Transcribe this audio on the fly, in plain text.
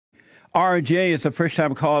RJ is the first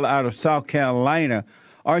time caller out of South Carolina.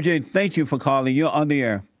 RJ, thank you for calling. You're on the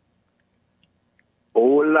air.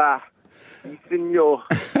 Hola, sí, señor.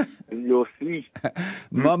 Yo sí.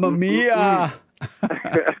 Mamma mia.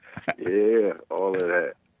 Yeah, all of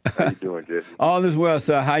that. How you doing, Jesse? All is well,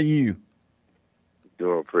 sir. How you?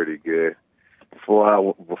 Doing pretty good.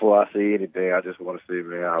 Before I say anything, I just want to say,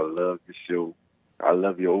 man, I love the show. I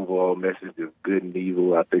love your overall message of good and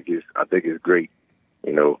evil. I think it's great.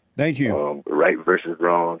 You know. Thank you. Right versus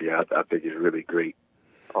wrong. Yeah, I think it's really great.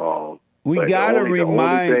 We gotta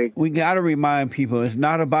remind people it's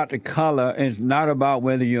not about the color. It's not about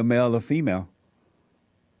whether you're male or female.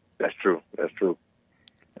 That's true. That's true.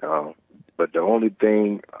 But the only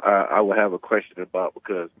thing I would have a question about,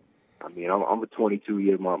 because I mean I'm a 22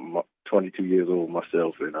 years old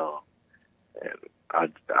myself, and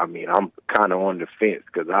I mean I'm kind of on the fence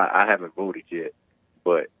because I haven't voted yet,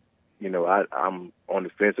 but you know I'm on the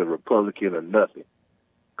fence of Republican or nothing.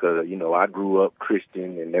 Because, you know, I grew up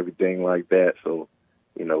Christian and everything like that. So,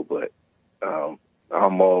 you know, but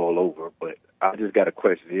I'm all over. But I just got a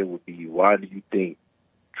question. It would be, why do you think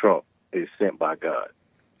Trump is sent by God?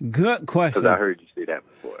 Good question. Because I heard you say that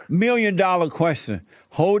before. $1 million question.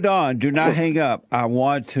 Hold on. Do not hang up. I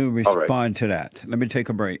want to respond to that. Let me take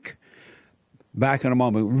a break. Back in a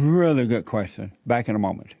moment. Really good question. Back in a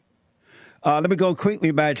moment. Let me go quickly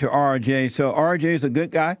back to RJ. So RJ is a good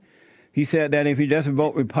guy. He said that if he doesn't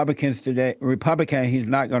vote Republican, he's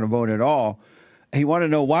not going to vote at all. He wanted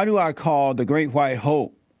to know, why do I call the Great White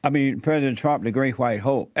Hope, President Trump, the Great White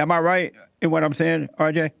Hope? Am I right in what I'm saying,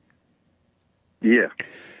 RJ? Yeah.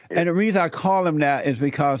 And the reason I call him that is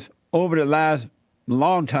because over the last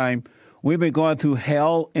long time, we've been going through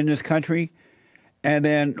hell in this country. And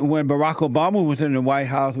then when Barack Obama was in the White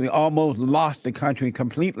House, we almost lost the country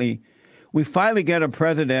completely. We finally get a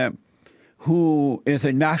president who is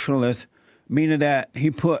a nationalist, meaning that he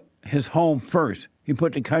put his home first. He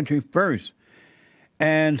put the country first.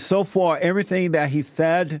 And so far, everything that he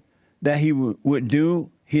said that he would do,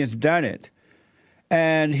 he has done it.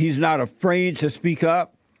 And he's not afraid to speak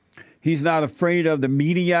up. He's not afraid of the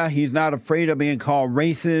media. He's not afraid of being called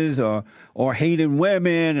racist or hating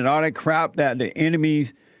women and all that crap that the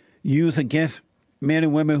enemies use against men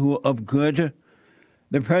and women who are of good.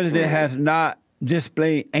 The president has not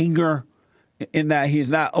displayed anger in that he's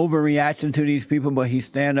not overreacting to these people, but he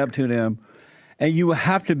stand up to them. And you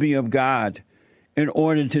have to be of God in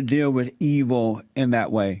order to deal with evil in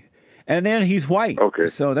that way. And then he's white. Okay.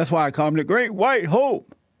 So that's why I call him the Great White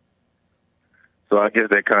Hope. So I guess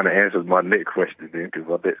that kind of answers my next question then, because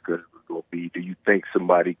my next question was going to be, do you think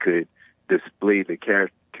somebody could display the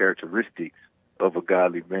characteristics of a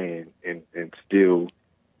godly man and still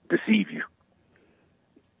deceive you?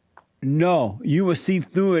 No, you will see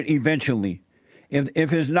through it eventually.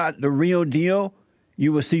 If it's not the real deal,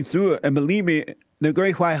 you will see through it. And believe me, the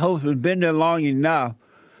Great White Hope has been there long enough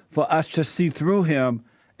for us to see through him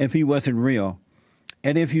if he wasn't real.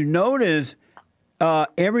 And if you notice,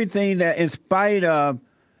 everything that, in spite of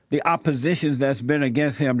the oppositions that's been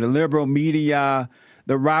against him, the liberal media,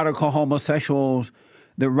 the radical homosexuals,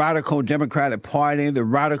 the radical Democratic Party, the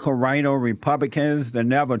radical RINO Republicans, the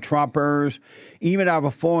never Trumpers, even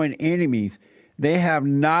our foreign enemies, they have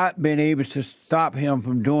not been able to stop him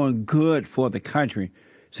from doing good for the country.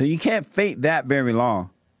 So you can't fake that very long.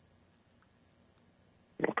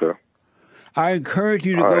 Okay. I encourage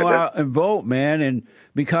you to go out and vote, man, and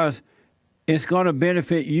because it's going to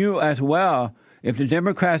benefit you as well. If the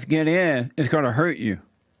Democrats get in, it's going to hurt you.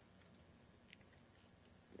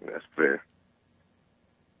 That's fair.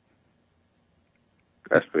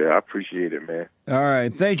 That's fair. I appreciate it, man. All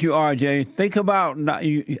right. Thank you, RJ. Think about,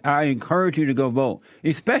 I encourage you to go vote,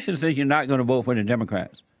 especially since you're not going to vote for the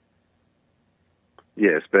Democrats.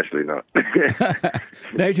 Yeah, especially not.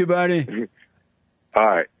 Thank you, buddy. All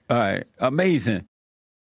right. All right. Amazing.